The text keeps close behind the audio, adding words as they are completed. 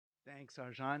Thanks,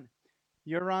 Arjan.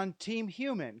 You're on Team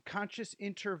Human, Conscious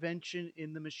Intervention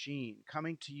in the Machine,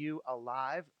 coming to you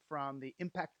alive from the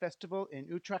Impact Festival in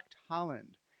Utrecht,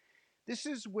 Holland. This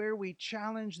is where we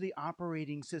challenge the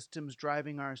operating systems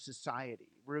driving our society,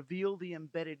 reveal the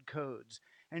embedded codes,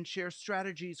 and share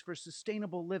strategies for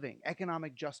sustainable living,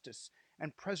 economic justice,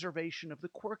 and preservation of the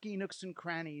quirky nooks and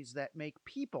crannies that make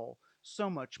people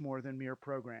so much more than mere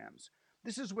programs.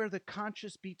 This is where the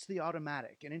conscious beats the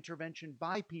automatic, an intervention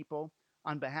by people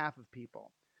on behalf of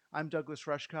people. I'm Douglas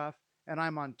Rushkoff, and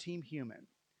I'm on Team Human.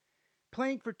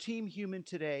 Playing for Team Human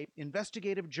today,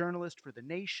 investigative journalist for The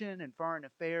Nation and Foreign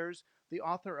Affairs, the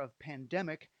author of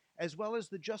Pandemic, as well as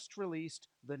the just released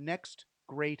The Next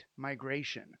Great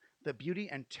Migration, The Beauty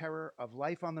and Terror of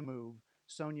Life on the Move,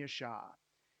 Sonia Shah.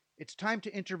 It's time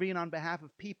to intervene on behalf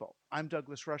of people. I'm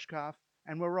Douglas Rushkoff,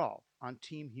 and we're all on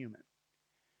Team Human.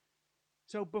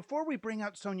 So before we bring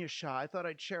out Sonia Shah, I thought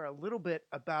I'd share a little bit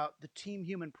about the Team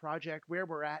Human project, where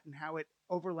we're at, and how it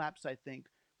overlaps, I think,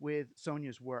 with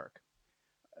Sonia's work.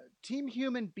 Team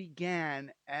Human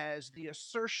began as the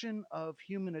assertion of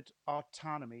human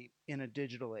autonomy in a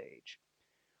digital age.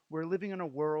 We're living in a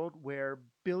world where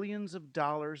billions of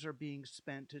dollars are being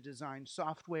spent to design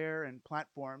software and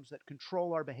platforms that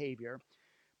control our behavior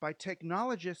by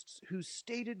technologists whose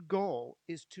stated goal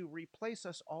is to replace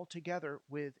us altogether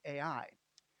with AI.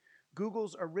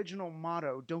 Google's original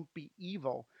motto, "Don't be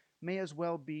evil," may as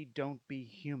well be "Don't be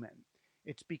human."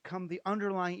 It's become the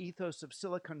underlying ethos of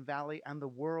Silicon Valley and the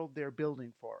world they're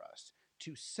building for us,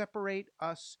 to separate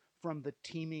us from the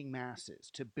teeming masses,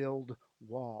 to build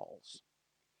walls.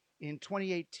 In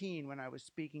 2018, when I was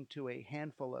speaking to a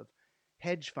handful of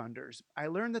hedge funders, I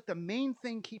learned that the main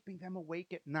thing keeping them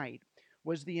awake at night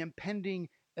was the impending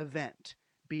event,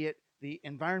 be it the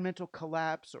environmental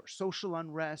collapse or social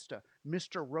unrest, a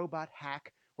Mr. Robot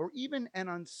hack, or even an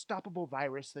unstoppable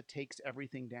virus that takes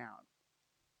everything down.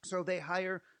 So they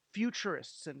hire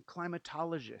futurists and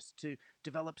climatologists to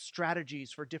develop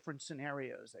strategies for different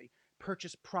scenarios. They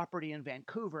purchase property in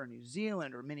Vancouver, New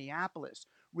Zealand, or Minneapolis,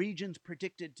 regions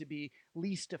predicted to be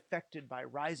least affected by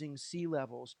rising sea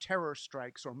levels, terror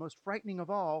strikes, or most frightening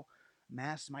of all,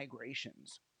 mass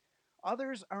migrations.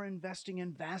 Others are investing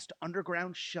in vast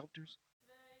underground shelters.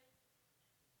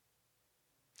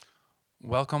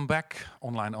 Welcome back,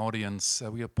 online audience.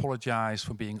 We apologize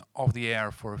for being off the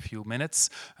air for a few minutes.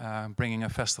 Bringing a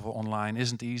festival online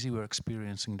isn't easy. We're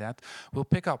experiencing that. We'll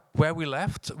pick up where we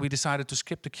left. We decided to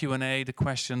skip the Q&A, the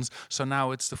questions. So now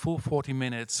it's the full 40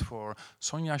 minutes for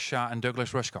Sonia Shah and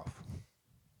Douglas Rushkoff.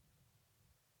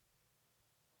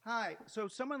 Hi, so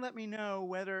someone let me know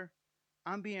whether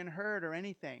I'm being heard or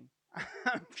anything.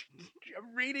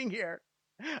 I'm reading here.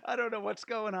 I don't know what's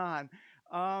going on.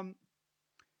 Um,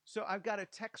 So I've got a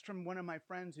text from one of my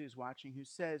friends who's watching who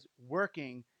says,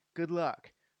 "Working, good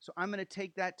luck." So I'm going to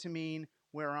take that to mean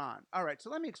we're on. All right, so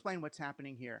let me explain what's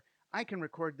happening here. I can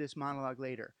record this monologue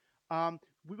later.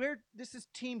 This is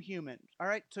Team Human. All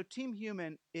right, so Team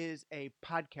Human is a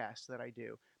podcast that I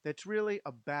do that's really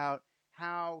about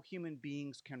how human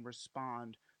beings can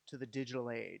respond to the digital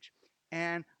age.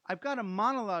 And I've got a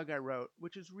monologue I wrote,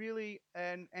 which is really,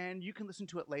 and you can listen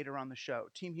to it later on the show,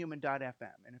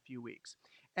 teamhuman.fm in a few weeks.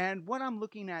 And what I'm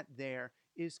looking at there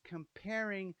is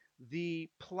comparing the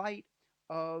plight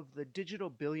of the digital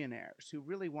billionaires who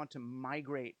really want to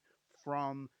migrate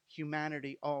from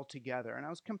humanity altogether. And I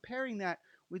was comparing that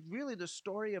with really the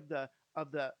story of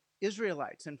the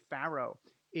Israelites and Pharaoh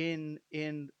in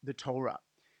the Torah,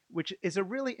 which is a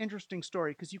really interesting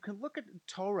story because you can look at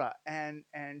Torah and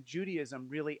Judaism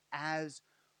really as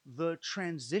the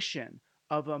transition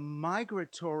of a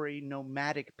migratory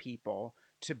nomadic people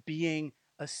to being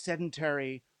a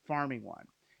sedentary farming one.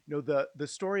 You know, the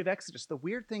story of Exodus, the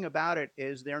weird thing about it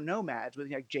is they're nomads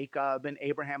with like Jacob and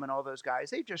Abraham and all those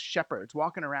guys. They just shepherds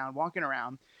walking around, walking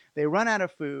around. They run out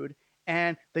of food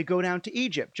and they go down to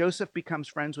Egypt. Joseph becomes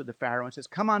friends with the Pharaoh and says,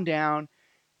 "Come on down.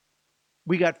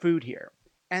 We got food here."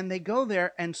 And they go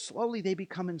there and slowly they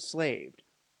become enslaved.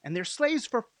 And they're slaves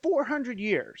for 400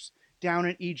 years down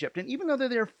in Egypt. And even though they're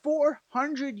there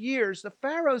 400 years, the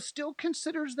Pharaoh still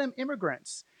considers them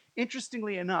immigrants,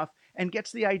 interestingly enough, and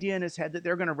gets the idea in his head that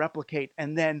they're going to replicate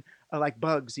and then, like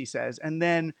bugs, he says, and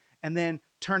then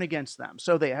turn against them.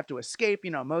 So they have to escape.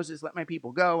 You know, Moses, let my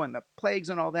people go, and the plagues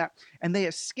and all that. And they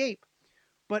escape.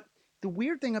 But the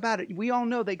weird thing about it, we all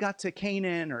know they got to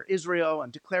Canaan or Israel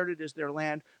and declared it as their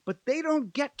land, but they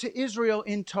don't get to Israel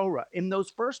in Torah. In those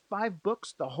first 5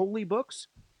 books, the holy books,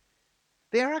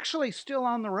 they're actually still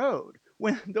on the road.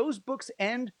 When those books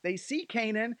end, they see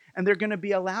Canaan and they're going to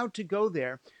be allowed to go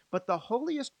there. But the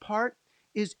holiest part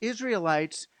is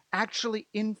Israelites actually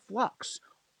in flux.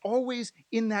 always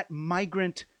in that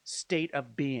migrant state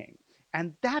of being.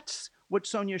 And that's what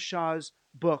Sonia Shah's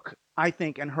book, I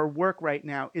think, and her work right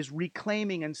now is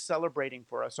reclaiming and celebrating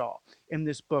for us all in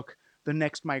this book, The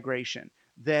Next Migration.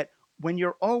 That when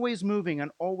you're always moving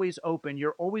and always open,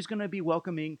 you're always going to be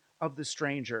welcoming of the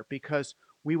stranger because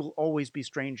we will always be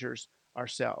strangers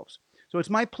ourselves. So it's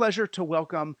my pleasure to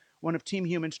welcome one of Team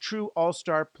Human's true all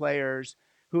star players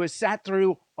who has sat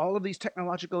through all of these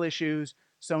technological issues,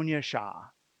 Sonia Shah.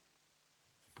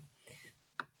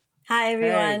 Hi, Hey,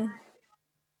 everyone.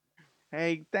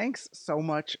 hey, thanks so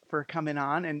much for coming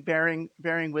on and bearing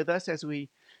with us as we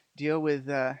deal with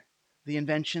the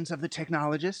inventions of the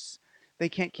technologists. They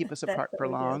can't keep us That's apart what for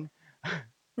we do. long.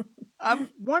 I'm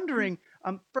wondering,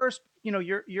 first,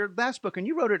 your last book, and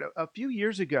you wrote it a few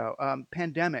years ago,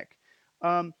 Pandemic,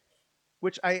 um,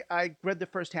 which I read the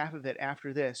first half of it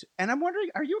after this, and I'm wondering,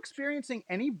 are you experiencing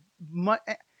a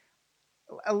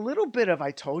little bit of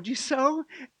 "I told you so"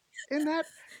 in that?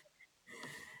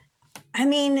 I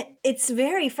mean, it's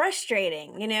very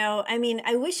frustrating, you know. I mean,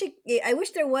 I wish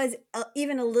there was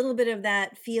even a little bit of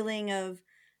that feeling of,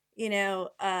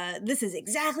 this is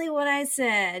exactly what I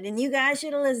said, and you guys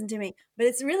should have listened to me. But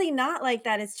it's really not like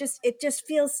that. It just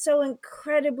feels so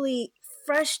incredibly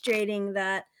frustrating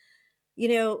that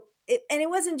and it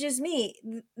wasn't just me.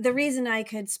 The reason I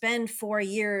could spend 4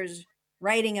 years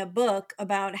writing a book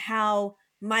about how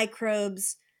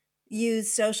microbes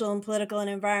use social and political and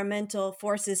environmental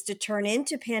forces to turn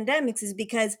into pandemics is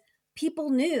because people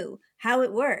knew how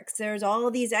it works. There's all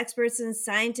of these experts and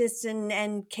scientists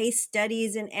and case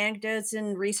studies and anecdotes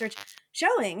and research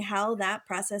showing how that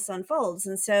process unfolds.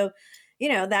 And so,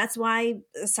 that's why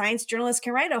science journalists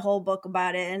can write a whole book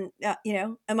about it,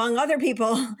 and among other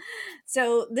people.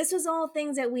 So this was all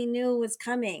things that we knew was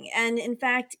coming. And in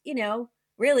fact,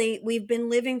 really, we've been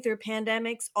living through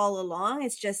pandemics all along.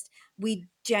 It's just we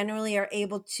generally are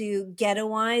able to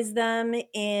ghettoize them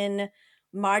in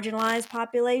marginalized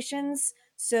populations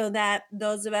so that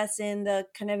those of us in the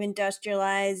kind of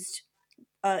industrialized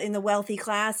in the wealthy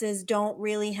classes don't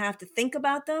really have to think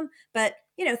about them. But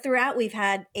throughout we've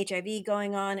had HIV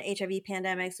going on, HIV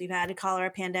pandemics, we've had a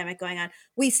cholera pandemic going on.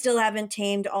 We still haven't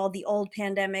tamed all the old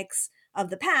pandemics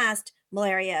of the past: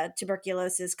 malaria,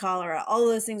 tuberculosis, cholera. All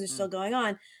those things are still Mm. going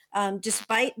on,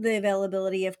 despite the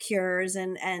availability of cures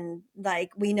and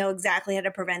like we know exactly how to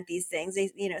prevent these things.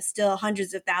 Still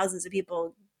hundreds of thousands of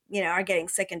people are getting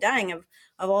sick and dying of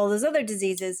all those other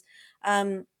diseases.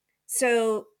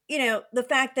 So, the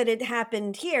fact that it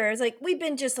happened here is like we've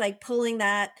been just like pulling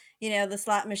that, the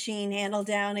slot machine handle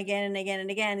down again and again and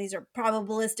again. These are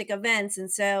probabilistic events.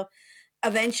 And so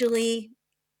eventually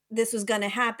this was going to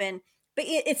happen. But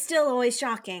it's still always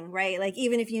shocking, right? Like,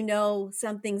 even if you know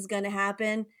something's going to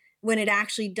happen, when it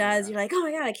actually does, Yeah. you're like, oh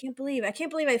my God, I can't believe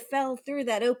I fell through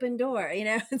that open door.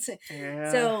 so,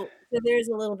 Yeah. so there's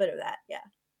a little bit of that. Yeah.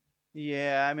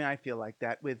 Yeah, I mean, I feel like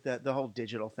that with the whole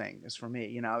digital thing is for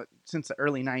me. Since the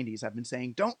early '90s, I've been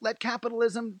saying, "Don't let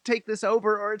capitalism take this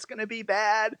over, or it's going to be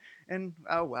bad." And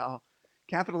oh well,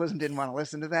 capitalism didn't want to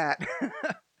listen to that.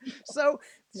 so,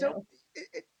 so No.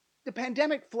 the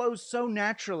pandemic flows so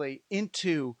naturally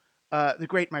into the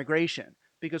Great Migration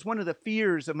because one of the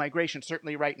fears of migration,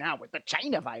 certainly right now with the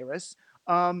China virus,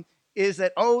 um, is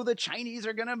that the Chinese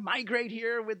are going to migrate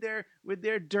here with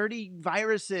their dirty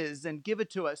viruses and give it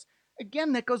to us.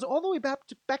 Again, that goes all the way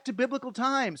back to biblical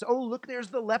times. Oh, look, there's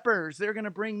the lepers. They're going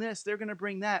to bring this. They're going to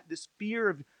bring that. This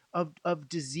fear of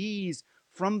disease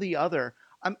from the other.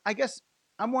 I guess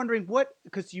I'm wondering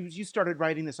because you started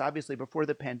writing this obviously before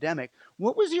the pandemic.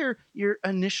 What was your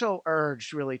initial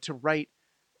urge really to write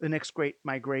the next great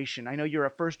migration? I know you're a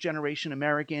first generation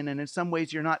American, and in some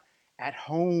ways you're not at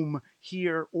home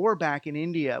here or back in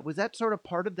India. Was that sort of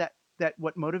part of that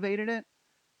what motivated it?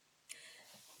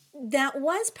 That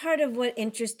was part of what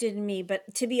interested me,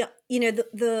 but to be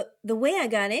the way I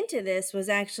got into this was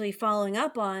actually following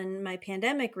up on my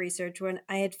pandemic research when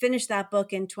I had finished that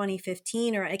book in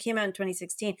 2015, or it came out in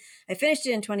 2016. I finished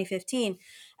it in 2015,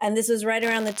 and this was right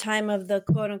around the time of the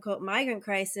quote unquote migrant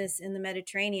crisis in the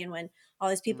Mediterranean, when all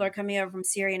these people are Mm. coming over from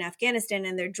Syria and Afghanistan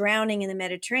and they're drowning in the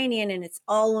Mediterranean, and it's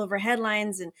all over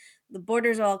headlines, and the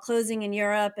borders are all closing in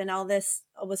Europe, and all this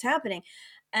was happening.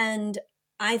 And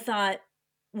I thought,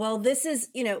 well, this is,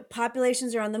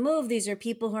 populations are on the move. These are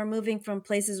people who are moving from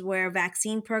places where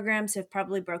vaccine programs have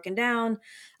probably broken down.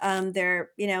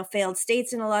 They're, failed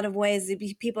states in a lot of ways.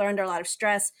 People are under a lot of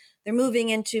stress. They're moving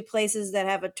into places that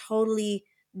have a totally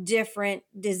different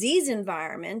disease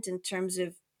environment in terms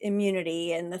of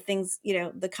immunity and the things,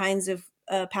 the kinds of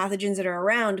pathogens that are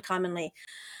around commonly.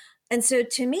 And so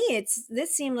to me,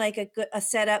 this seemed like a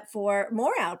setup for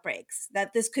more outbreaks,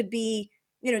 that this could be,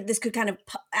 this could kind of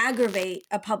aggravate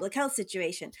a public health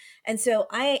situation. And so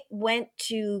I went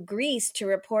to Greece to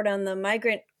report on the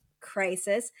migrant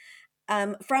crisis,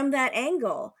 from that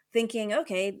angle, thinking,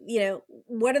 okay,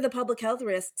 what are the public health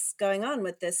risks going on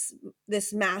with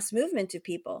this mass movement of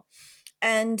people?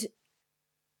 And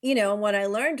what I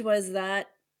learned was that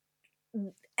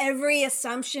every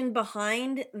assumption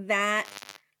behind that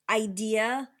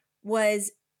idea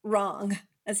was wrong,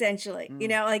 essentially.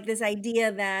 Mm. Like this idea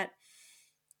that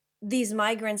these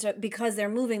migrants are, because they're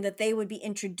moving, that they would be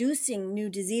introducing new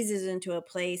diseases into a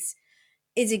place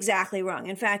is exactly wrong.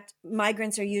 In fact,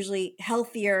 migrants are usually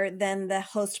healthier than the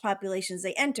host populations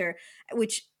they enter,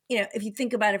 which, if you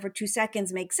think about it for 2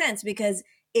 seconds, makes sense, because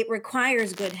it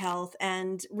requires good health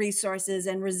and resources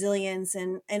and resilience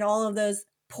and all of those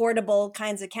portable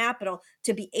kinds of capital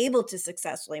to be able to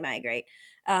successfully migrate.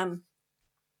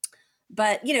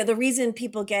 But the reason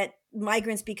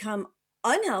migrants become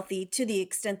unhealthy to the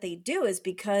extent they do is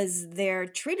because they're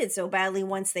treated so badly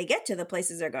once they get to the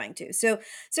places they're going to. So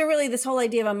really, this whole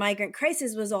idea of a migrant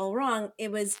crisis was all wrong.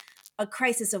 It was a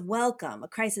crisis of welcome, a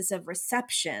crisis of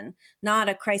reception, not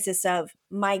a crisis of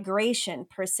migration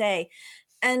per se.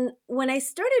 And when I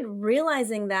started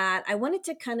realizing that, I wanted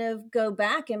to kind of go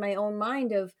back in my own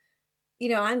mind of,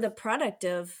 I'm the product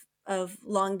of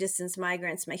long distance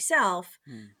migrants myself.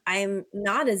 Mm. I'm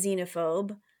not a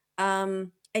xenophobe.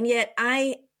 And yet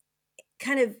I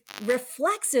kind of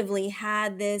reflexively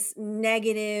had this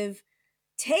negative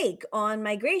take on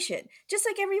migration, just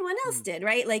like everyone else Mm. did,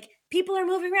 right? Like, people are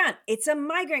moving around. It's a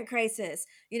migrant crisis.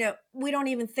 We don't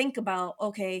even think about,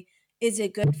 okay, is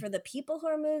it good for the people who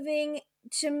are moving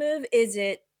to move? Is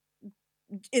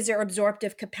there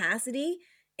absorptive capacity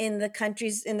in the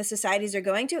countries, in the societies they're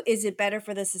going to? Is it better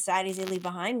for the societies they leave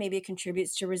behind? Maybe it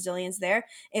contributes to resilience there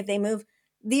if they move.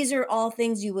 These are all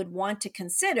things you would want to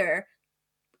consider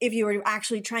if you were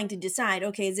actually trying to decide,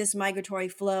 okay, is this migratory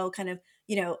flow kind of,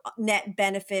 net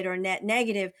benefit or net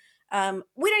negative?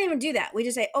 We don't even do that. We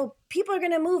just say, oh, people are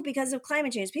going to move because of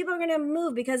climate change. People are going to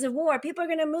move because of war. People are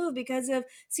going to move because of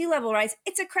sea level rise.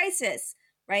 It's a crisis,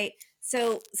 right?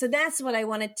 So that's what I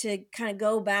wanted to kind of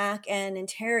go back and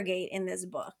interrogate in this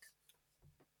book.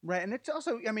 Right. And it's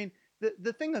also, I mean,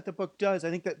 the thing that the book does, I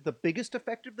think that the biggest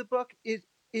effect of the book is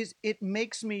it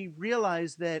makes me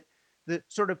realize that the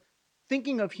sort of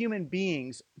thinking of human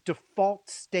beings default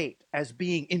state as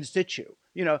being in situ,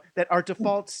 that our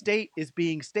default state is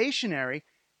being stationary.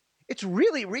 It's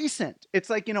really recent. It's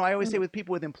like, I always say with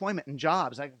people with employment and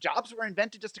jobs, like, jobs were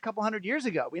invented just a couple hundred years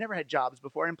ago. We never had jobs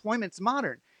before. Employment's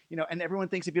modern, and everyone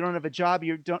thinks if you don't have a job,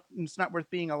 it's not worth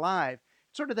being alive.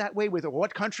 It's sort of that way with,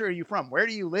 what country are you from? Where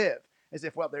do you live? As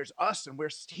if, well, there's us and we're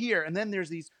here. And then there's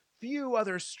these few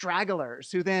other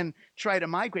stragglers who then try to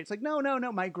migrate. It's like, no,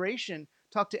 migration.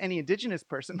 Talk to any indigenous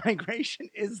person. Migration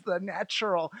is the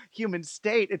natural human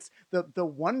state. It's the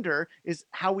wonder is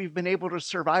how we've been able to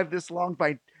survive this long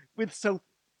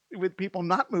with people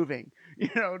not moving,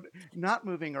 not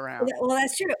moving around. Well,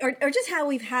 that's true. Or just how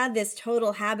we've had this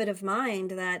total habit of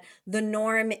mind that the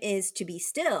norm is to be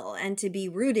still and to be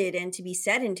rooted and to be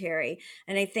sedentary.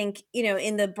 And I think,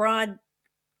 in the broad,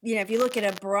 if you look at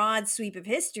a broad sweep of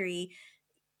history,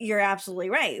 you're absolutely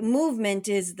right. Movement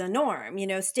is the norm.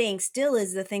 Staying still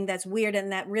is the thing that's weird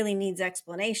and that really needs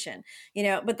explanation.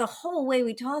 But the whole way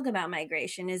we talk about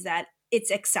migration is that it's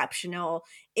exceptional.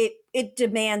 It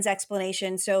demands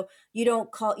explanation. So you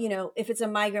don't call, if it's a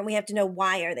migrant, we have to know,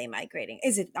 why are they migrating?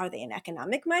 Are they an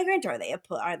economic migrant? Are they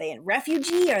a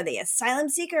refugee? Are they asylum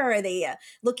seeker? Are they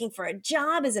looking for a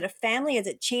job? Is it a family? Is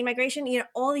it chain migration?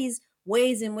 All these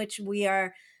ways in which we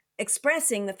are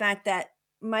expressing the fact that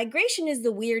migration is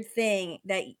the weird thing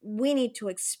that we need to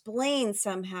explain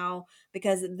somehow,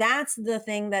 because that's the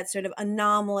thing that's sort of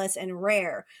anomalous and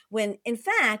rare, when in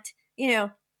fact,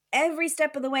 every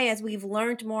step of the way, as we've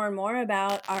learned more and more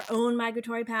about our own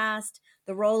migratory past,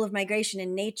 the role of migration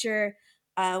in nature,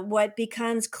 what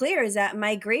becomes clear is that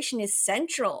migration is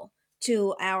central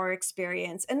to our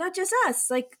experience, and not just us,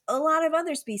 like a lot of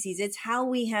other species. It's how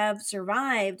we have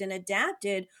survived and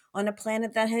adapted on a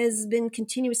planet that has been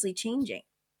continuously changing.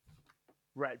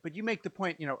 Right. But you make the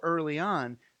point, early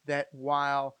on, that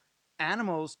while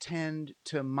animals tend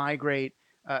to migrate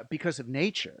because of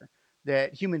nature,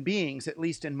 that human beings, at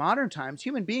least in modern times,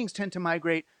 human beings tend to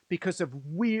migrate because of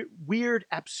weird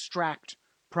abstract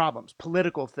problems,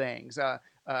 political things,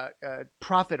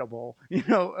 profitable,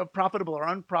 profitable or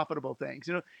unprofitable things.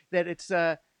 That it's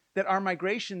that our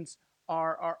migrations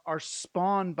are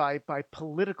spawned by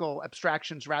political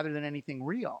abstractions rather than anything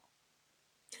real.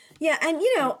 Yeah, and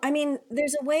I mean,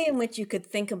 there's a way in which you could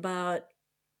think about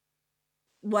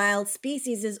wild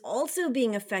species is also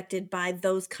being affected by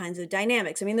those kinds of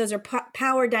dynamics. I mean, those are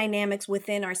power dynamics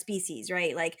within our species,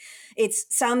 right? Like it's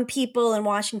some people in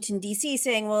Washington, D.C.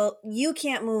 saying, well, you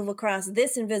can't move across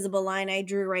this invisible line I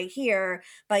drew right here,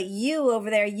 but you over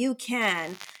there, you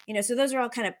can. So those are all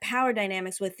kind of power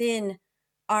dynamics within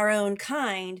our own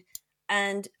kind.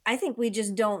 And I think we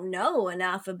just don't know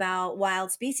enough about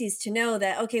wild species to know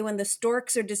that, okay, when the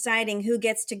storks are deciding who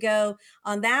gets to go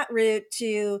on that route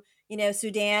to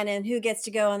Sudan and who gets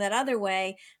to go on that other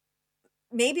way.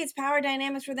 Maybe it's power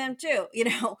dynamics for them too.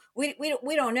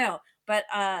 We don't know, but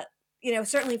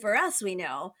certainly for us, we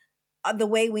know the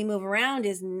way we move around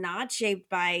is not shaped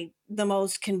by the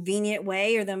most convenient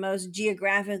way or the most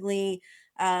geographically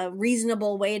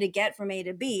reasonable way to get from A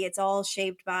to B. It's all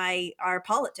shaped by our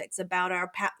politics about our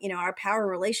power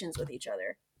relations with each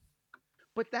other.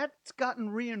 But that's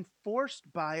gotten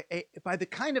reinforced by the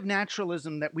kind of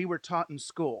naturalism that we were taught in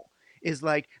school. Is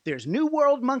like there's new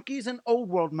world monkeys and old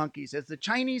world monkeys. There's the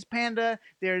Chinese panda.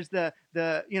 There's the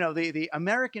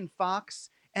American fox,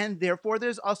 and therefore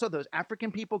there's also those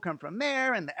African people come from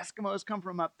there, and the Eskimos come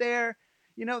from up there.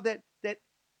 That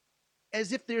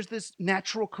as if there's this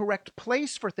natural correct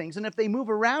place for things, and if they move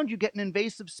around, you get an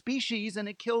invasive species, and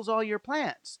it kills all your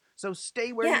plants. So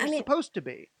stay where Yeah, you're supposed to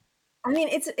be.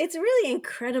 it's really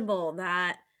incredible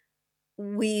that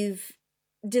we've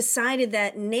decided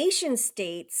that nation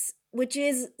states, which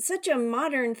is such a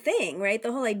modern thing, right?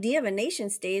 The whole idea of a nation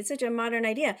state is such a modern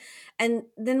idea. And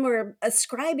then we're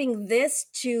ascribing this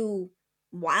to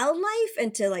wildlife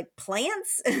and to like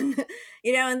plants, and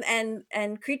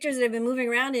creatures that have been moving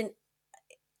around. And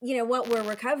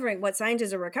what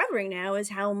scientists are recovering now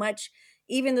is how much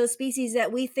even those species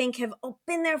that we think have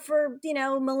been there for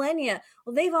millennia,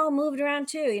 well, they've all moved around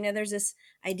too. There's this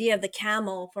idea of the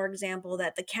camel, for example,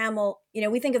 that the camel,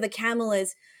 we think of the camel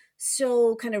as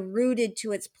so kind of rooted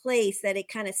to its place that it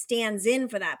kind of stands in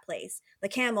for that place. The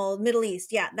camel, Middle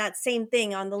East, yeah, that same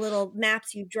thing on the little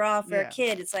maps you draw for a Yeah.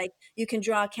 kid. It's like you can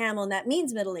draw a camel and that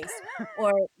means Middle East,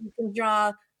 or you can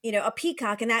draw a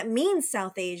peacock and that means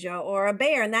South Asia, or a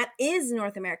bear and that is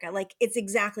North America. Like it's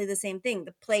exactly the same thing,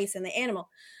 the place and the animal.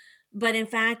 But in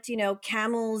fact,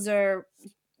 camels are,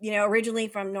 originally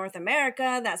from North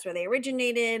America. That's where they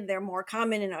originated. They're more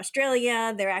common in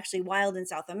Australia. They're actually wild in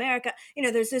South America.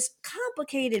 There's this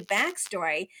complicated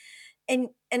backstory, and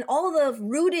all the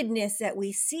rootedness that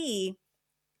we see,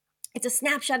 it's a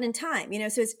snapshot in time,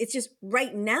 so it's just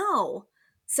right now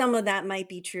some of that might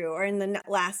be true, or in the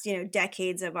last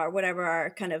decades of our whatever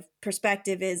our kind of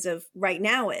perspective is of right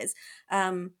now is,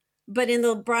 but in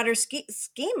the broader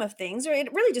scheme of things, or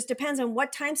it really just depends on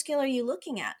what time scale are you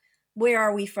looking at. Where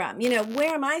are we from?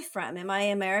 Where am I from? Am I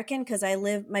American because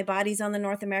my body's on the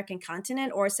North American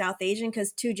continent, or South Asian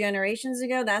because 2 generations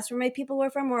ago that's where my people were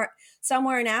from, or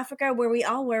somewhere in Africa where we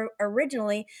all were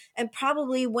originally and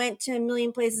probably went to a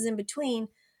million places in between.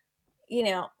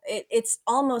 It's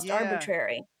almost Yeah.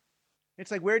 arbitrary.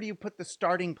 It's like, where do you put the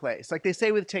starting place? Like they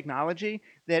say with technology,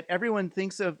 that everyone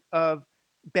thinks of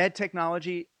bad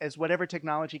technology as whatever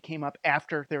technology came up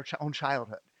after their own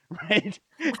childhood, right?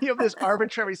 You have this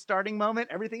arbitrary starting moment.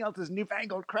 Everything else is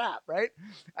newfangled crap, right?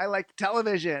 I like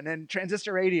television and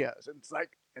transistor radios. And it's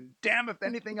like, and damn if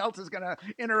anything else is going to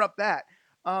interrupt that.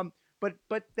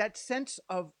 But that sense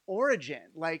of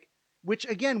origin, like, which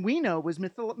again we know was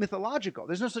mythological.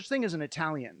 There's no such thing as an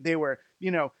Italian. They were,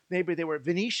 maybe they were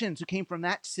Venetians who came from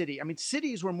that city. I mean,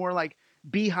 cities were more like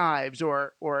beehives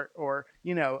or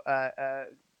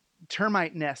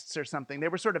termite nests or something. They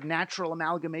were sort of natural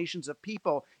amalgamations of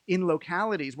people in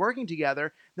localities working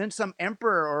together. Then some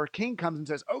emperor or king comes and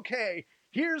says, "Okay,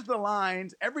 here's the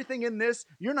lines. Everything in this.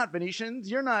 You're not Venetians.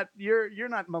 You're not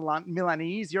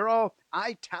Milanese. You're all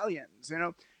Italians."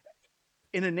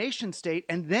 In a nation state,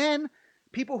 and then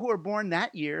people who are born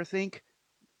that year think,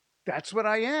 that's what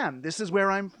I am, this is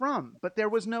where I'm from, but there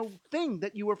was no thing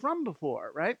that you were from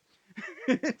before, right?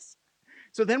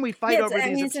 So then we fight Yeah, over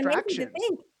these it's amazing to abstractions.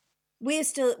 think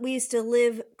we used to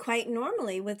live quite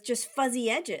normally with just fuzzy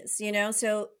edges,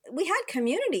 so we had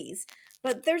communities,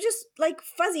 but they're just like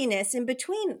fuzziness in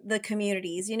between the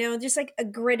communities, just like a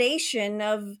gradation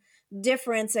of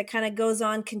difference that kind of goes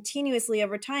on continuously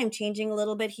over time, changing a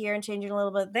little bit here and changing a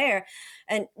little bit there.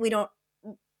 And we don't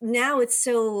now it's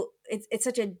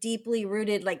such a deeply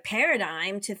rooted like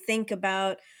paradigm to think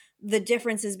about the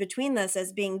differences between us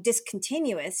as being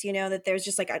discontinuous, that there's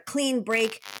just like a clean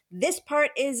break. This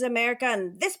part is America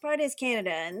and this part is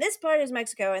Canada and this part is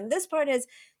Mexico and this part is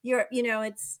Europe.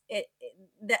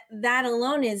 That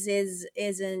alone is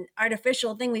an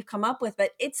artificial thing we've come up with,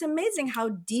 but it's amazing how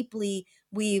deeply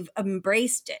we've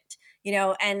embraced it,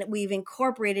 and we've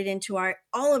incorporated into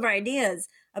all of our ideas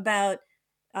about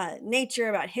nature,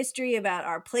 about history, about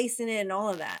our place in it, and all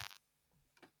of that.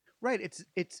 Right. It's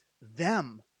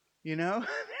them,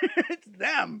 it's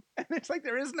them. And it's like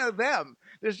there is no them.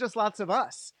 There's just lots of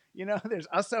us. There's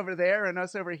us over there and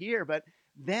us over here, but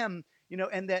them,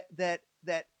 and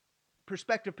that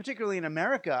perspective, particularly in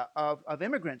America, of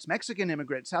immigrants, Mexican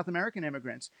immigrants, South American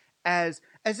immigrants, as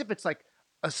if it's like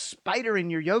a spider in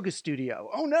your yoga studio.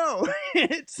 Oh no,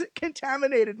 it's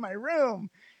contaminated my room.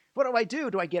 What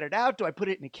do? Do I get it out? Do I put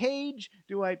it in a cage?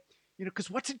 Do I, because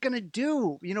what's it going to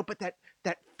do? But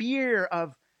that fear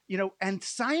of, and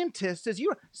scientists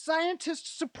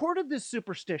supported this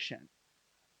superstition.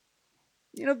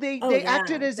 They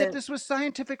acted as if this was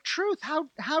scientific truth.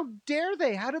 How dare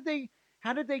they? How did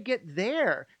they get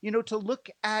there? To look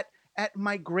at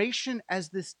migration as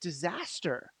this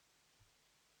disaster.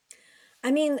 I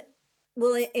mean,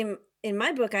 well, in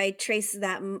my book, I trace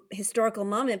that historical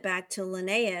moment back to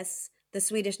Linnaeus, the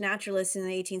Swedish naturalist in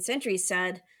the 18th century,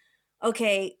 said,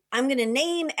 okay, I'm going to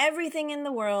name everything in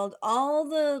the world, all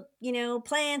the,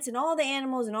 plants and all the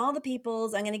animals and all the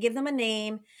peoples. I'm going to give them a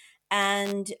name,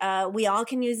 and we all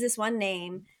can use this one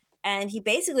name. And he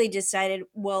basically decided,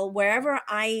 well, wherever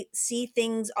I see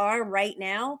things are right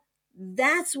now,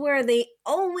 that's where they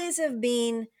always have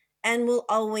been and will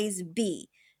always be.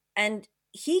 And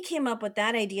he came up with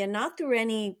that idea not through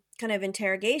any kind of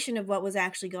interrogation of what was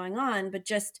actually going on, but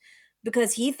just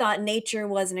because he thought nature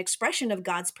was an expression of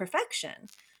God's perfection.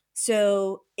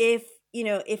 So if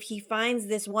he finds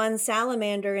this one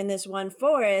salamander in this one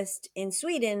forest in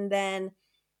Sweden, then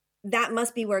that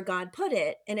must be where God put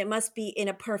it, and it must be in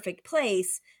a perfect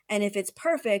place. And if it's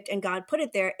perfect and God put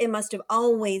it there, it must have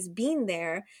always been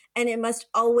there, and it must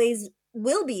always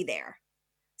will be there.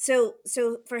 So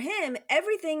for him,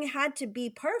 everything had to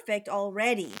be perfect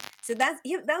already. So that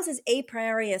was his a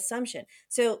priori assumption.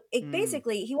 So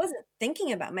basically, he wasn't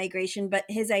thinking about migration, but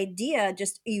his idea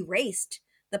just erased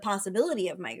the possibility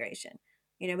of migration.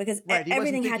 Because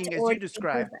everything had to already be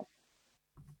perfect.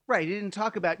 Right. He didn't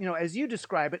talk about, as you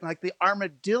describe it, like the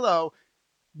armadillo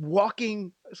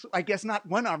walking, I guess not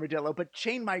one armadillo, but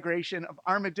chain migration of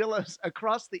armadillos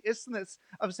across the isthmus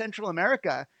of Central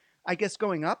America, I guess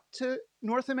going up to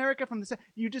North America from the south.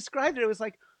 You described it. It was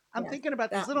like, I'm thinking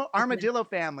about these little armadillo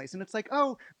families, and it's like,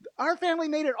 oh, our family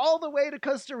made it all the way to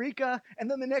Costa Rica,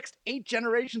 and then the next 8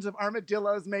 generations of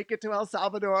armadillos make it to El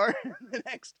Salvador.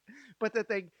 But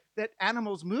that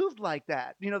animals moved like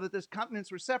that, that those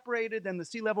continents were separated, then the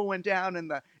sea level went down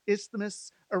and the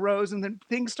isthmus arose, and then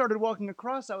things started walking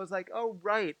across. I was like, oh,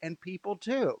 right. And people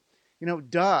too,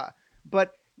 duh.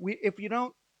 But if you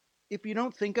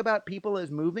don't think about people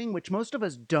as moving, which most of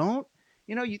us don't,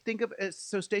 you think of as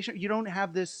so stationary, you don't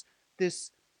have this,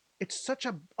 it's such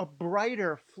a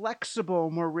brighter,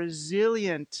 flexible, more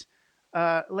resilient,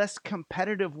 less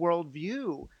competitive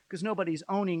worldview, because nobody's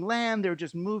owning land. They're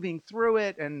just moving through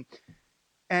it. And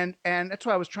that's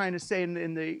why I was trying to say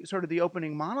in the sort of the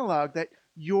opening monologue that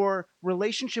your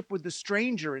relationship with the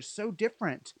stranger is so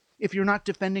different if you're not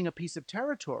defending a piece of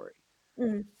territory.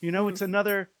 It's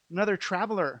another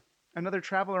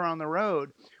traveler on the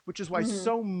road, which is why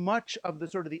so much of the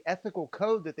sort of the ethical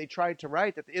code that they tried to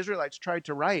write, that the Israelites tried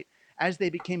to write as they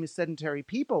became a sedentary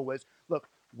people, was, look,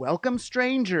 welcome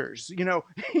strangers.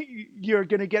 You're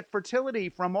going to get fertility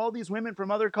from all these women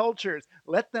from other cultures.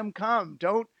 Let them come.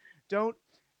 Don't.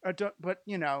 But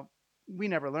we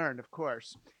never learned, of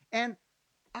course. And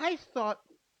I thought,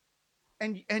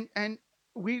 and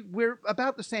we're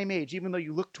about the same age, even though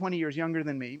you look 20 years younger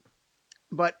than me.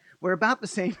 But we're about the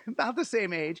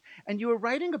same age, and you were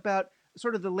writing about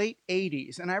sort of the late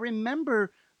 80s, and I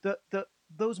remember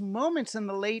those moments in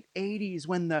the late 80s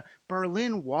when the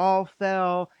Berlin Wall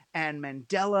fell and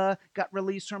Mandela got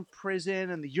released from prison,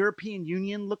 and the European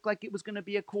Union looked like it was going to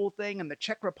be a cool thing, and the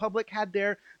Czech Republic had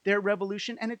their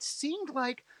revolution, and it seemed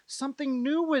like something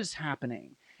new was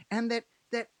happening, and that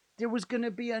there was going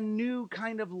to be a new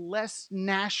kind of less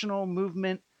national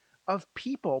movement of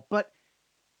people, but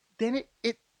then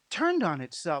it turned on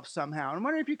itself somehow. I'm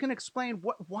wondering if you can explain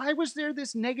why was there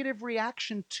this negative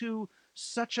reaction to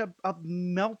such a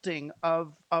melting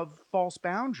of false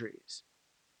boundaries?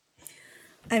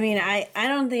 I mean, I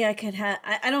don't think I could have.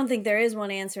 I don't think there is one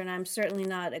answer, and I'm certainly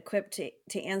not equipped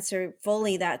to answer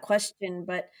fully that question.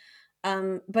 But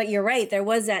But you're right. There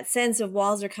was that sense of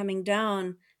walls are coming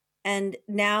down. And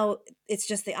now it's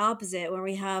just the opposite, where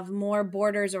we have more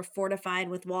borders are fortified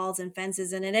with walls and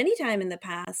fences. And at any time in the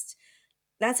past,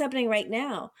 that's happening right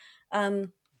now.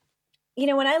 Um,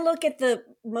 when I look at the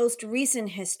most recent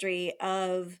history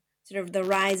of sort of the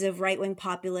rise of right wing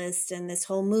populists and this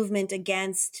whole movement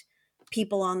against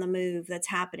people on the move that's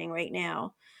happening right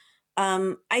now,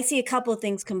 I see a couple of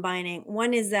things combining.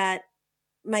 One is that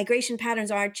migration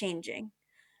patterns are changing,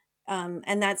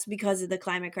 and that's because of the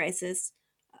climate crisis.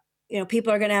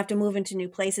 People are going to have to move into new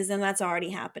places, and that's already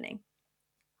happening.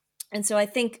 And so I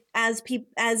think as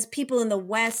people in the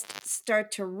West start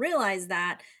to realize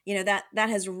that, that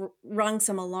has rung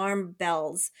some alarm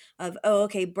bells of, oh,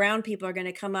 okay, brown people are going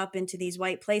to come up into these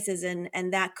white places,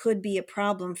 and that could be a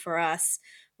problem for us,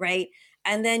 right?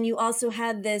 And then you also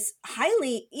had this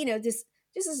highly, just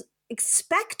this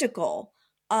spectacle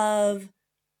of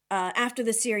after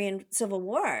the Syrian civil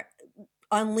war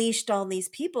unleashed all these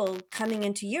people coming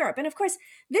into Europe. And of course,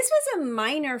 this was a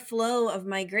minor flow of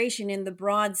migration in the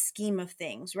broad scheme of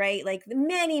things, right? Like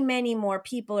many, many more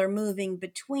people are moving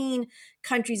between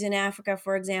countries in Africa,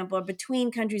 for example, or between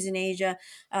countries in Asia.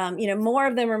 More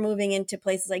of them are moving into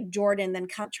places like Jordan than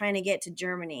trying to get to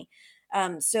Germany.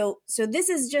 So this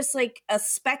is just like a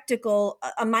spectacle,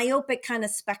 a myopic kind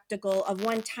of spectacle of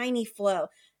one tiny flow.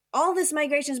 All this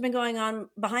migration has been going on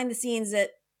behind the scenes that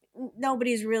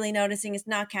nobody's really noticing. It's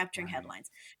not capturing headlines.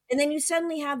 And then you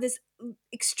suddenly have this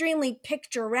extremely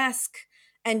picturesque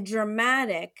and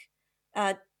dramatic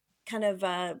kind of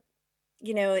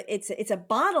it's a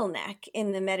bottleneck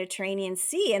in the Mediterranean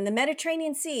Sea. And the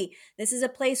Mediterranean Sea, this is a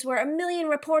place where 1 million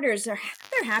reporters they're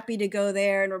happy to go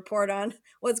there and report on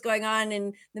what's going on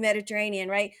in the Mediterranean,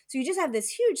 right? So you just have this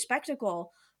huge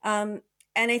spectacle.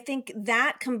 And I think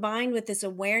that combined with this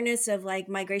awareness of like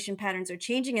migration patterns are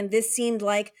changing, and this seemed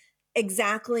like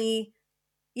exactly,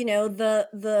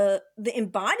 the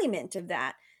embodiment of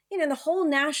that. The whole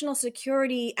national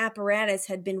security apparatus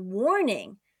had been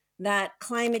warning that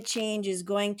climate change is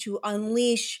going to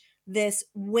unleash this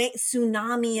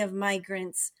tsunami of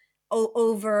migrants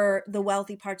over the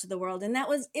wealthy parts of the world. And it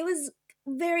was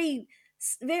very,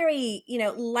 very,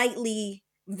 lightly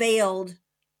veiled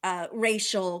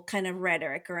racial kind of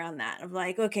rhetoric around that of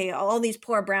like, okay, all these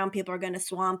poor brown people are going to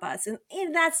swamp us.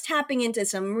 And that's tapping into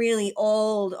some really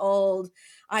old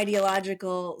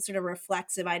ideological, sort of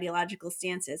reflexive ideological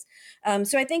stances.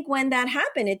 So I think when that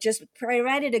happened, it just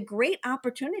provided a great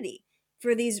opportunity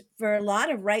for a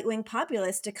lot of right-wing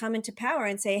populists to come into power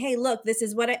and say, hey, look, this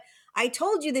is what I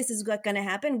told you, this is what's going to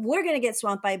happen. We're going to get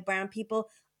swamped by brown people.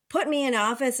 Put me in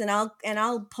office and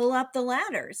I'll pull up the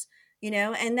ladders.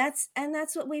 And that's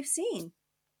what we've seen.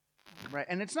 Right.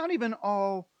 And it's not even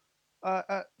all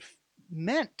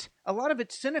meant. A lot of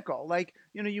it's cynical. Like,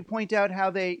 you point out how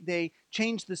they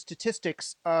change the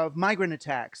statistics of migrant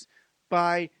attacks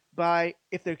by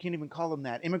if they can't even call them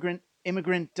that, immigrant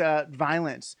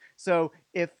violence. So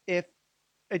if it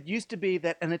used to be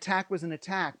that an attack was an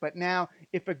attack, but now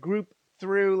if a group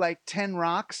threw like 10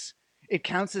 rocks, it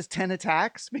counts as 10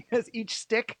 attacks because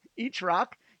each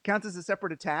rock counts as a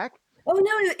separate attack. Oh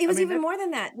no, it was even more than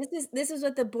that. This is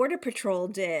what the Border Patrol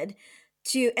did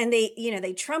and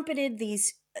they trumpeted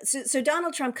these. So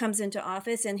Donald Trump comes into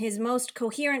office, and his most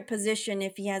coherent position,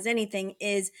 if he has anything,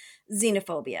 is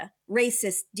xenophobia,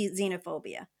 racist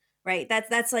xenophobia, right?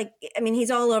 That's like,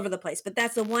 he's all over the place, but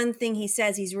that's the one thing he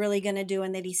says he's really going to do,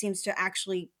 and that he seems to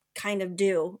actually kind of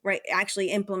do, right?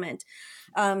 Actually implement.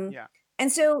 Yeah.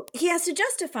 And so he has to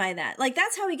justify that. Like,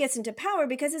 that's how he gets into power,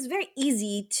 because it's very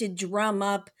easy to drum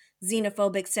up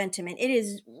xenophobic sentiment. It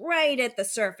is right at the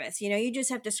surface. You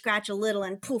just have to scratch a little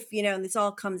and poof, and this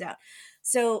all comes out.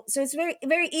 So it's very,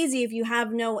 very easy if you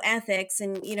have no ethics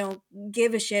and you don't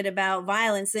give a shit about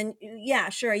violence, then yeah,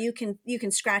 sure, you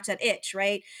can scratch that itch,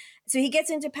 right? So he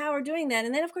gets into power doing that,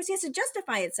 and then of course he has to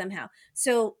justify it somehow.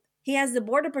 So he has the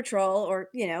Border Patrol, or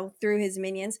through his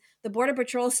minions, the Border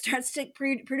Patrol starts to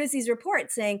produce these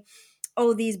reports saying,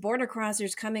 oh, these border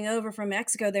crossers coming over from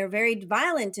Mexico, they're very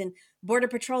violent, and Border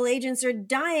Patrol agents are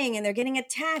dying, and they're getting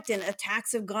attacked, and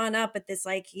attacks have gone up at this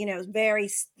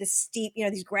this steep,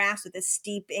 these graphs with this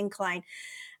steep incline.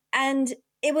 And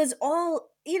it was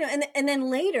all, and then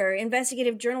later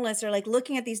investigative journalists are like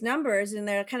looking at these numbers, and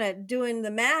they're kind of doing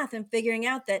the math and figuring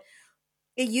out that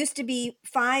it used to be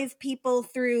 5 people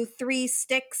threw 3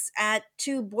 sticks at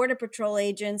 2 Border Patrol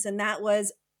agents, and that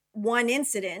was one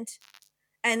incident.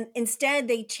 And instead,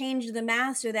 they changed the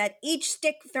math so that each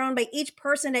stick thrown by each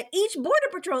person at each Border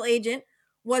Patrol agent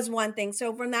was one thing.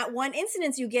 So from that one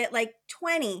incident, you get like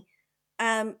 20,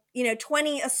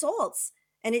 20 assaults,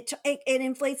 and it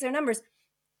inflates their numbers.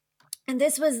 And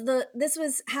this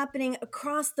was happening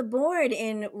across the board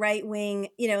in right wing,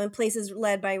 in places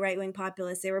led by right wing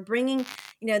populists. They were bringing,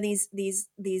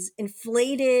 these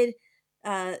inflated,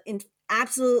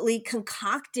 absolutely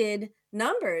concocted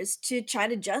numbers to try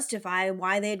to justify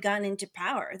why they had gotten into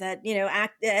power. That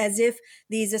act as if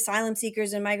these asylum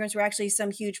seekers and migrants were actually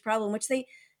some huge problem, which they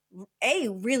A,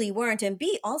 really weren't, and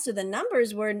B, also the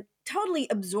numbers were totally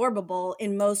absorbable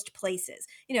in most places.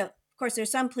 Of course,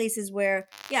 there's some places where,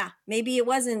 yeah, maybe it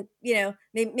wasn't,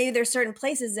 maybe there's certain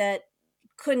places that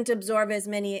couldn't absorb as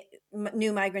many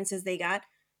new migrants as they got.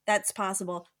 That's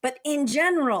possible. But in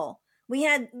general,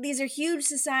 these are huge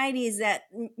societies that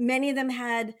many of them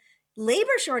had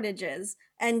labor shortages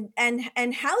and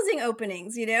housing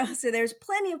openings, so there's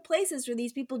plenty of places for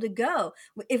these people to go.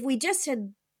 If we just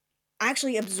had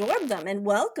actually absorb them and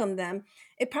welcome them,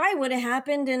 it probably would have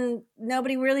happened and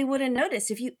nobody really would have noticed.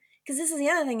 Because this is the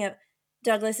other thing,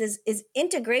 Douglas, is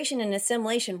integration and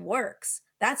assimilation works.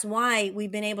 That's why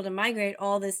we've been able to migrate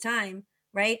all this time,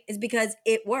 right? Is because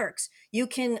it works. You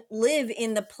can live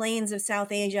in the plains of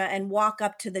South Asia and walk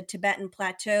up to the Tibetan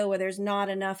plateau where there's not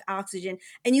enough oxygen,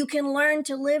 and you can learn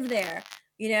to live there.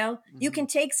 You can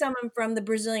take someone from the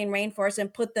Brazilian rainforest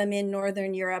and put them in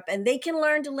Northern Europe, and they can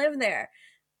learn to live there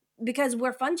because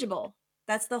we're fungible.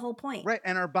 That's the whole point. Right.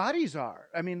 And our bodies are.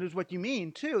 I mean, there's what you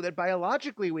mean too, that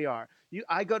biologically we are.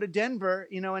 I go to Denver,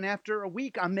 and after a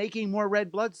week I'm making more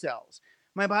red blood cells.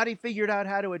 My body figured out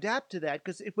how to adapt to that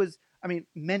because it was,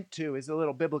 meant to is a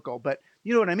little biblical, but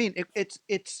you know what I mean?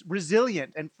 It's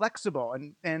resilient and flexible,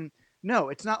 and no,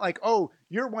 it's not like, oh,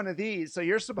 you're one of these, so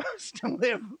you're supposed to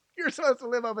live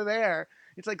over there.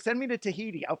 It's like, send me to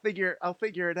Tahiti. I'll figure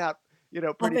it out,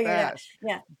 pretty fast.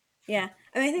 Yeah.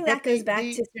 I think that goes back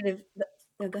to sort of.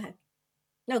 No, go ahead.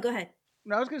 No, go ahead.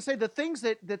 No, I was going to say the things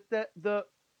that the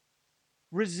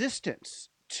resistance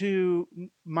to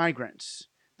migrants,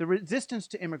 the resistance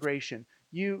to immigration.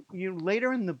 You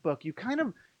later in the book, you kind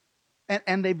of,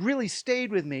 and they've really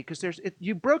stayed with me because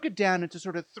you broke it down into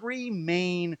sort of three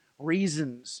main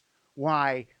reasons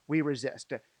why we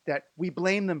resist. That we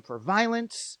blame them for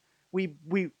violence, we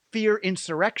fear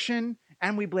insurrection,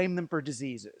 and we blame them for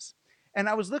diseases. And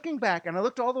I was looking back, and I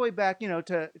looked all the way back,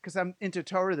 because I'm into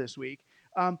Torah this week.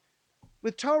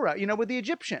 With Torah, with the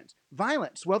Egyptians,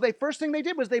 violence. Well, first thing they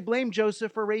did was they blamed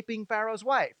Joseph for raping Pharaoh's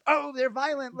wife. Oh, they're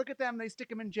violent. Look at them. They stick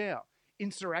him in jail.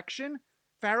 Insurrection.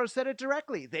 Pharaoh said it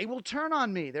directly. They will turn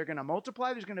on me. They're going to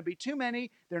multiply. There's going to be too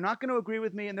many. They're not going to agree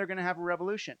with me, and they're going to have a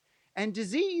revolution. And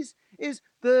disease is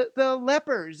the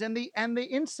lepers and the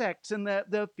insects and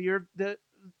the fear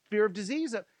of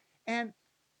disease. And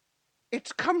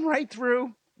it's come right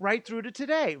through to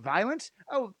today. Violence.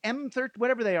 Oh,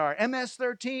 whatever they are,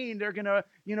 MS-13. They're gonna,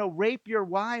 rape your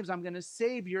wives. I'm gonna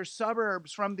save your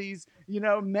suburbs from these,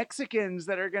 Mexicans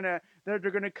that are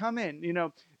gonna come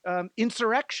in.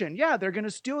 Insurrection. Yeah, they're gonna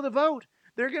steal the vote.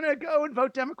 They're gonna go and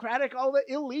vote Democratic. All the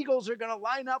illegals are gonna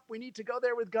line up. We need to go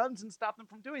there with guns and stop them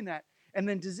from doing that. And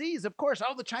then disease, of course,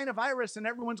 the China virus, and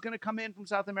everyone's going to come in from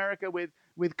South America with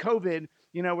COVID,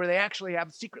 where they actually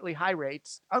have secretly high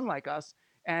rates, unlike us.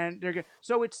 And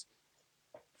so it's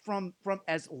from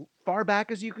as far back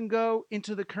as you can go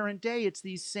into the current day. It's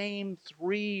these same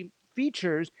three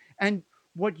features, and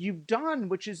what you've done,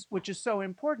 which is so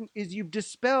important, is you've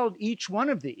dispelled each one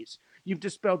of these. You've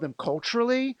dispelled them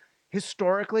culturally,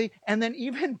 historically, and then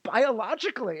even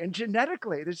biologically and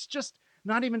genetically. It's just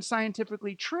not even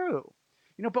scientifically true.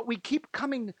 But we keep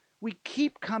coming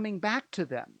back to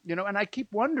them, and I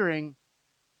keep wondering,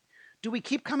 do we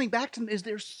keep coming back to them? Is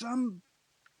there some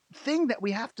thing that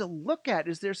we have to look at?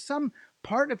 Is there some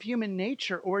part of human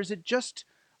nature, or is it just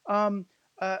the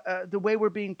way we're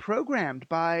being programmed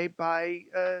by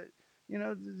the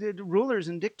rulers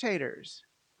and dictators?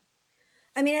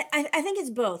 I think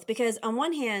it's both, because on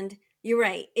one hand, you're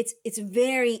right. It's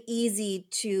very easy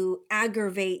to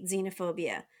aggravate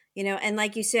xenophobia, and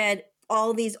like you said,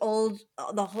 all these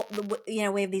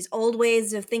we have these old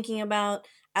ways of thinking about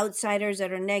outsiders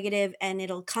that are negative, and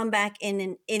it'll come back in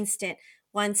an instant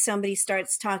once somebody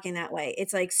starts talking that way.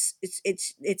 It's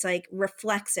like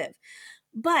reflexive.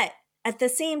 But at the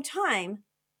same time,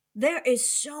 there is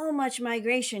so much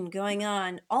migration going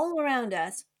on all around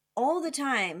us all the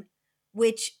time,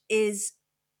 which is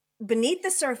beneath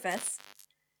the surface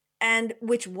and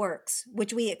which works,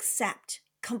 which we accept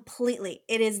completely.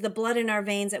 It is the blood in our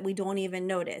veins that we don't even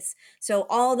notice. So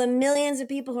all the millions of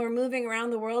people who are moving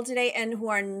around the world today and who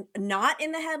are not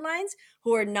in the headlines,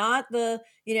 who are not the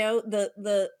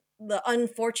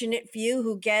unfortunate few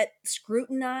who get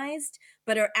scrutinized,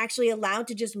 but are actually allowed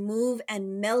to just move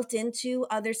and melt into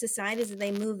other societies that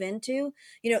they move into,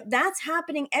 that's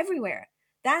happening everywhere.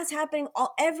 That's happening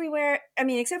all everywhere. I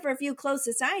mean, except for a few closed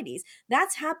societies,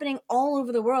 that's happening all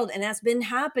over the world, and that's been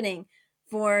happening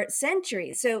for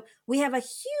centuries. So we have a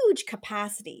huge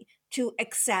capacity to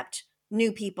accept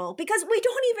new people because we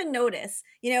don't even notice.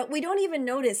 We don't even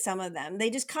notice some of them. They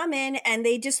just come in and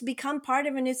they just become part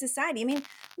of a new society. I mean,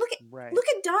 look at Right. look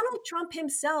at Donald Trump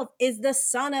himself is the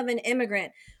son of an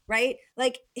immigrant, right?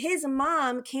 Like his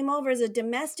mom came over as a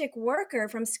domestic worker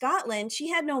from Scotland. She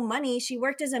had no money. She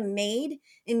worked as a maid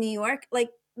in New York. Like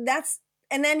that's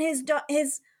and then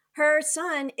her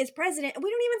son is president. We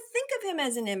don't even think of him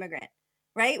as an immigrant,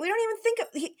 right? We don't even think of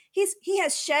he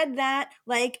has shed that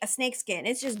like a snakeskin.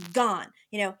 It's just gone.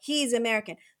 He's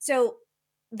American. So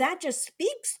that just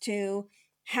speaks to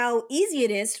how easy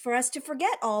it is for us to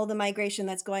forget all the migration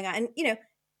that's going on.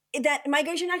 And that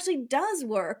migration actually does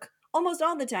work almost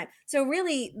all the time. So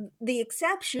really the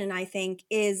exception, I think,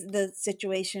 is the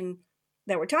situation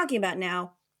that we're talking about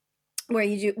now, where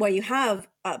you have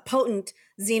a potent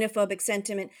xenophobic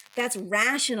sentiment that's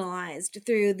rationalized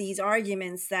through these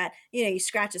arguments that you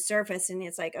scratch the surface and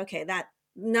it's like, okay, that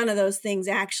none of those things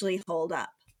actually hold up.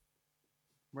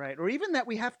 Right. Or even that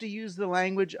we have to use the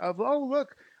language of, oh,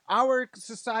 look, our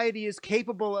society is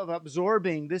capable of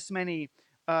absorbing this many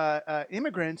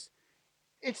immigrants.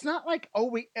 It's not like,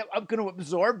 oh, I'm going to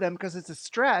absorb them because it's a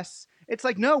stress. It's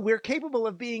like, no, we're capable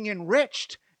of being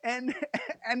enriched and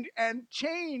and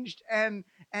changed and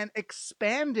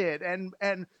expanded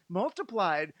and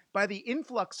multiplied by the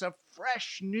influx of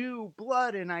fresh new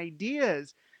blood and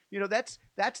ideas.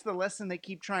 That's the lesson they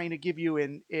keep trying to give you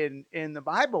in the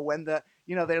Bible. When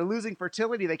they're losing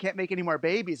fertility, they can't make any more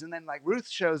babies, and then like Ruth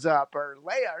shows up, or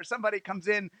Leah, or somebody comes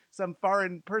in, some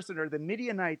foreign person, or the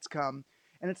Midianites come.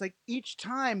 And it's like each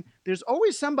time there's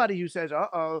always somebody who says,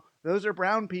 uh-oh, those are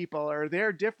brown people, or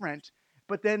they're different.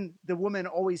 But then the woman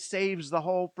always saves the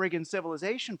whole friggin'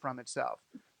 civilization from itself.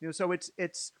 So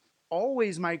it's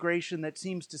always migration that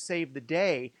seems to save the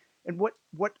day. And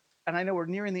and I know we're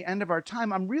nearing the end of our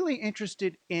time. I'm really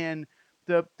interested in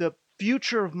the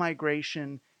future of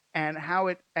migration and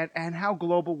how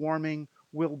global warming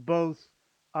will both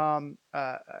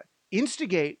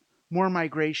instigate more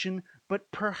migration, but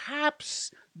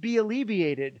perhaps be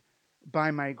alleviated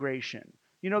by migration.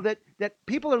 That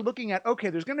people are looking at,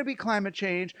 okay, there's going to be climate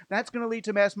change, that's going to lead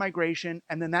to mass migration,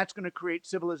 and then that's going to create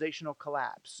civilizational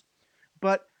collapse.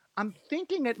 But I'm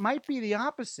thinking it might be the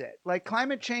opposite. Like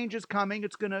climate change is coming,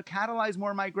 it's going to catalyze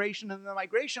more migration, and the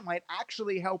migration might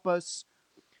actually help us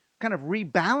kind of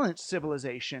rebalance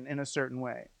civilization in a certain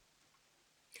way.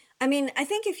 I mean, I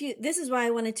think this is why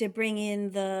I wanted to bring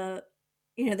in the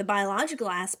biological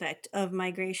aspect of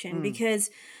migration, Mm, because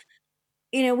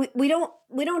we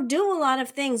don't do a lot of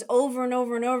things over and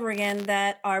over and over again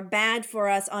that are bad for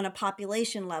us on a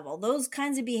population level. Those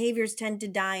kinds of behaviors tend to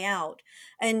die out.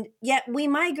 And yet we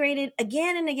migrated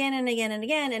again and again and again and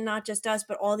again, and not just us,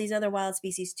 but all these other wild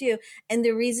species too. And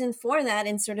the reason for that,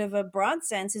 in sort of a broad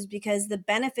sense, is because the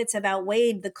benefits have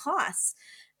outweighed the costs.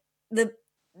 the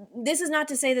This is not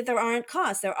to say that there aren't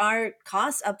costs. There are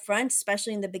costs up front,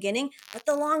 especially in the beginning, but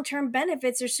the long-term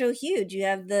benefits are so huge. You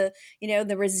have the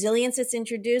resilience that's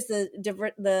introduced,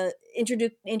 the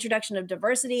introduction of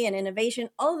diversity and innovation,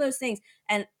 all of those things,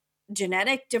 and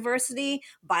genetic diversity,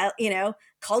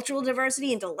 cultural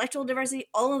diversity, intellectual diversity,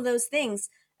 all of those things.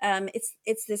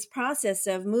 It's this process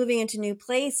of moving into new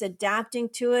place, adapting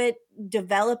to it,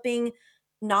 developing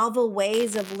novel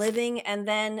ways of living, and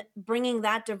then bringing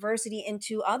that diversity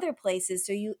into other places.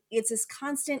 So it's this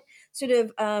constant sort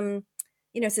of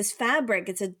it's this fabric.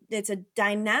 It's a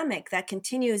dynamic that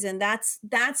continues, and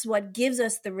that's what gives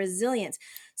us the resilience.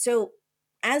 So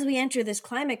as we enter this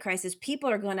climate crisis, people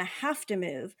are going to have to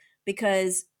move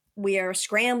because we are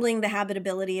scrambling the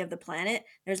habitability of the planet.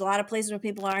 There's a lot of places where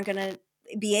people aren't going to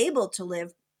be able to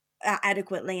live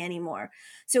adequately anymore.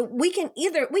 So we can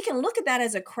look at that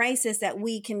as a crisis that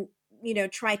we can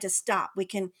try to stop. We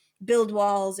can build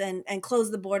walls and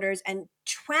close the borders and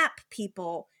trap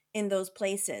people in those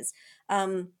places.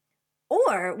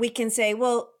 Or we can say,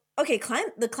 well, okay,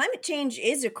 the climate change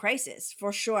is a crisis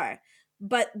for sure,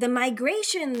 but the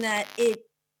migration that it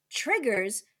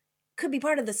triggers could be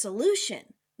part of the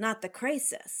solution, not the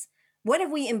crisis. What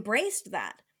if we embraced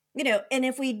that? And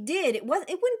if we did, it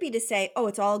wouldn't be to say, oh,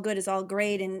 it's all good, it's all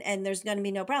great, and there's going to be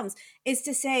no problems. It's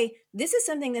to say, this is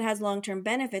something that has long-term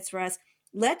benefits for us.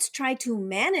 Let's try to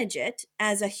manage it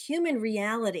as a human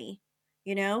reality,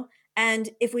 you know? And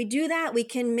if we do that, we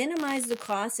can minimize the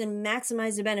costs and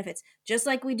maximize the benefits, just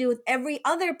like we do with every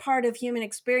other part of human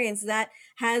experience that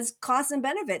has costs and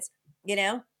benefits, you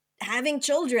know? having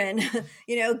children,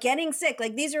 getting sick.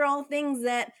 Like, these are all things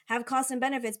that have costs and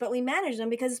benefits, but we manage them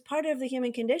because it's part of the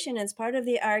human condition. It's part of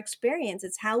our experience.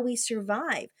 It's how we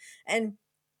survive. And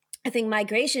I think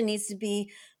migration needs to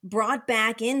be brought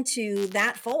back into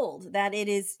that fold, that it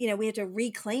is, we have to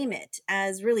reclaim it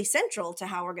as really central to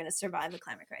how we're going to survive a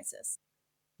climate crisis.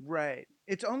 Right.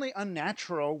 It's only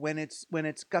unnatural when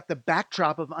it's got the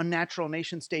backdrop of unnatural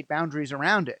nation state boundaries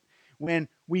around it. When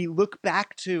we look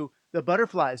back to the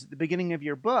butterflies at the beginning of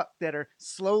your book that are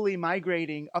slowly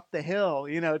migrating up the hill,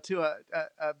 to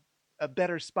a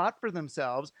better spot for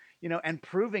themselves, and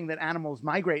proving that animals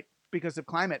migrate because of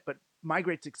climate, but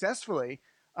migrate successfully.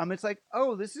 It's like,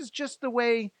 oh, this is just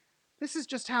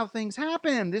how things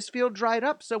happen. This field dried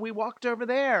up, so we walked over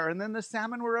there, and then the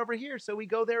salmon were over here, so we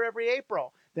go there every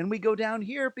April. Then we go down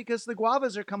here because the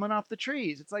guavas are coming off the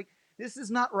trees. It's like, this is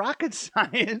not rocket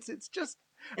science. It's just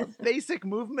a basic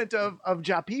movement of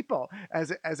Ja people,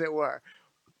 as it were.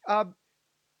 The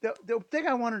thing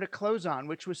I wanted to close on,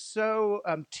 which was so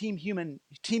Team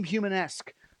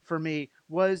Human-esque for me,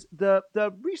 was the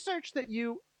research that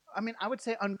you, I would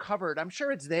say uncovered. I'm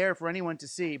sure it's there for anyone to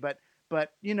see, but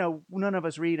none of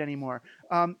us read anymore.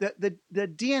 The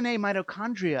DNA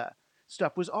mitochondria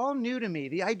stuff was all new to me.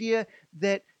 The idea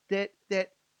that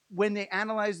when they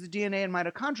analyzed the DNA and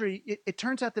mitochondria, it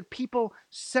turns out that people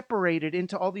separated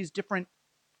into all these different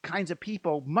kinds of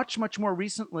people much, much more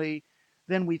recently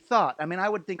than we thought. I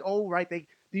would think, oh, right,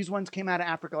 these ones came out of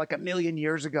Africa like 1 million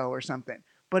years ago or something,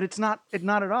 but it's not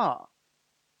at all.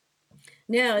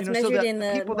 No, it's measured so in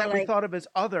the people that we thought of as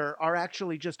other are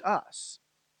actually just us.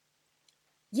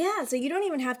 Yeah, so you don't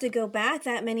even have to go back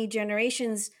that many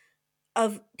generations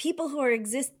of people who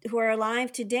are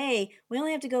alive today. We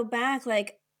only have to go back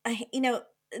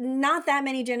not that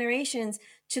many generations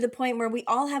to the point where we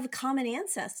all have a common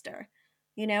ancestor.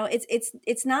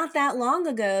 It's not that long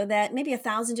ago, that maybe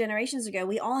 1,000 generations ago,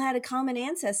 we all had a common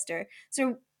ancestor.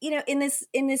 So, in this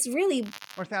really,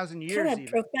 or 1,000 years, kind of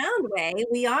even profound way,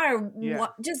 we are Yeah.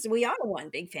 we are one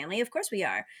big family. Of course we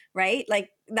are, right?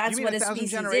 Like, that's You mean what a 1,000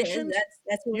 species is. generations?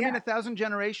 That's who You we mean are. 1,000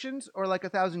 generations or like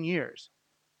 1,000 years?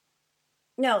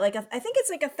 No, I think it's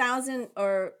like 1,000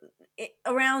 or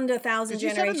around 1,000 Because you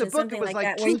said in the generations, book it something was like like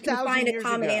that, where you can 2,000 find a years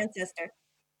common ago. ancestor.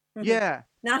 Mhm. Yeah.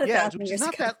 Not Yeah, 1,000 which is years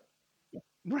not ago. that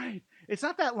right. It's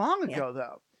not that long Yeah. ago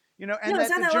though. And No, it's that not the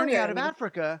that long journey ago. out of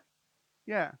Africa,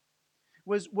 yeah,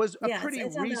 was a Yeah, pretty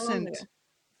it's not that long recent ago.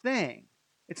 thing.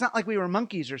 It's not like we were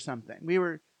monkeys or something. We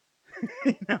were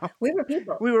you know, We were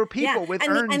people. we were Yeah, people with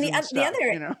and urns and the stuff,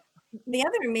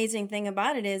 other amazing thing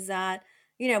about it is that,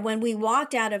 when we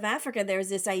walked out of Africa, there's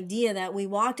this idea that we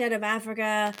walked out of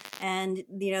Africa and,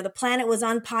 the planet was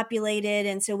unpopulated.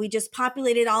 And so we just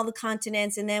populated all the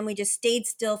continents, and then we just stayed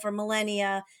still for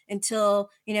millennia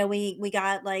until, we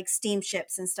got like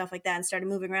steamships and stuff like that and started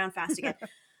moving around fast again.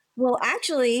 Well,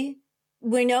 actually,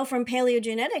 we know from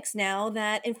paleogenetics now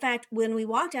that, in fact, when we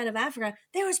walked out of Africa,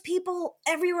 there was people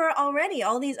everywhere already,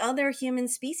 all these other human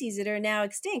species that are now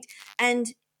extinct.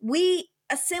 And we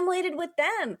assimilated with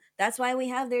them. That's why we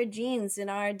have their genes in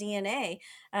our DNA.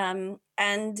 And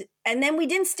then we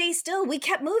didn't stay still. We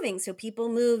kept moving. So people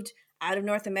moved out of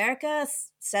North America,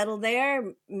 settled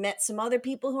there, met some other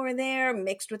people who were there,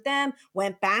 mixed with them,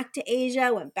 went back to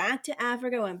Asia, went back to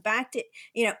Africa, went back to,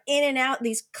 in and out,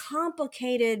 these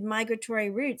complicated migratory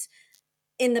routes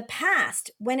in the past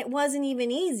when it wasn't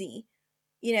even easy,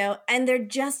 and they're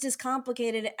just as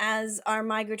complicated as our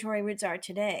migratory routes are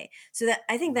today. So that,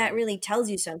 I think that Right. really tells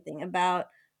you something about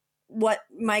what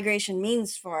migration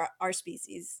means for our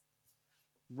species.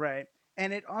 Right.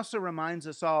 And it also reminds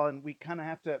us all, and we kind of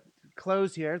have to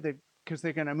close here because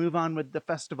they're going to move on with the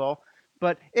festival.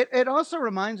 But it also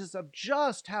reminds us of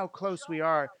just how close we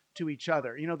are to each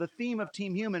other. The theme of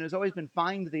Team Human has always been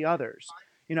find the others,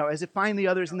 as it find the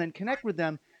others and then connect with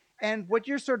them. And what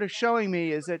you're sort of showing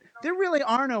me is that there really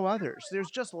are no others.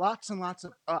 There's just lots and lots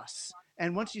of us.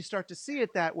 And once you start to see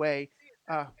it that way,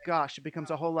 gosh, it becomes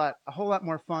a whole lot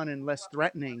more fun and less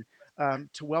threatening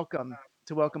to welcome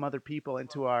other people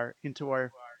into our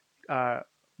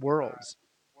worlds.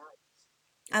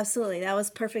 Absolutely. That was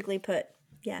perfectly put.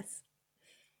 Yes.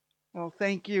 Well,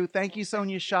 thank you,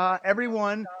 Sonia Shah.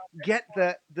 Everyone, get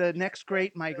the Next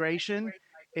Great Migration.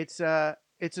 It's a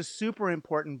super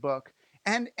important book,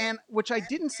 and which I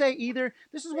didn't say either.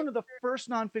 This is one of the first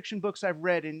nonfiction books I've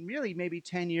read in really maybe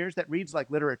 10 years that reads like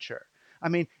literature.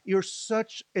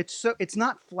 It's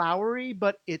not flowery,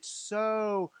 but it's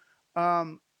so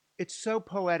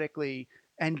poetically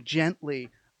and gently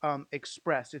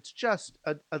expressed. It's just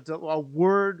a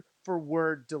word for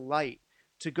word delight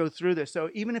to go through this. So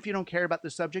even if you don't care about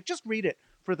the subject, just read it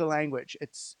for the language.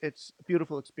 It's a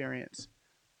beautiful experience.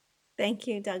 Thank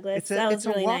you, Douglas. It's a That was it's a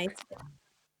really walk. nice.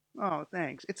 Oh,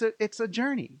 thanks. It's a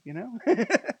journey, you know?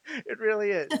 It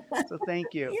really is. So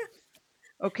thank you.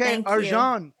 Yeah. Okay, Thank you.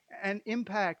 Arjan and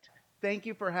Impact, thank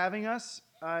you for having us.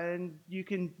 And you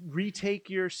can retake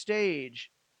your stage.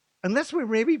 Unless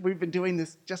we've been doing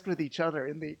this just with each other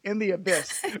in the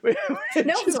abyss, which No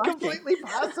one's is watching. completely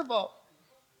possible.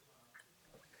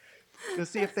 We'll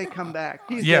see if they come back.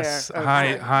 He's Yes. there. Hi,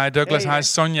 Okay. hi, Douglas. Hey, Hi,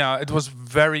 Sonia. It was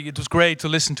great to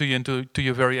listen to you and to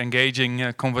your very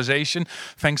engaging conversation.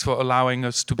 Thanks for allowing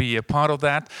us to be a part of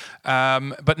that.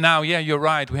 But now, yeah, you're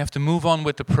right. We have to move on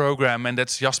with the program, and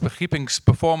that's Jasper Gieping's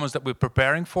performance that we're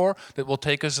preparing for. That will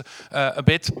take us a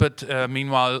bit, but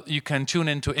meanwhile, you can tune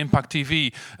into Impact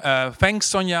TV. Thanks,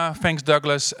 Sonia. Thanks,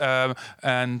 Douglas.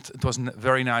 And it was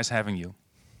very nice having you.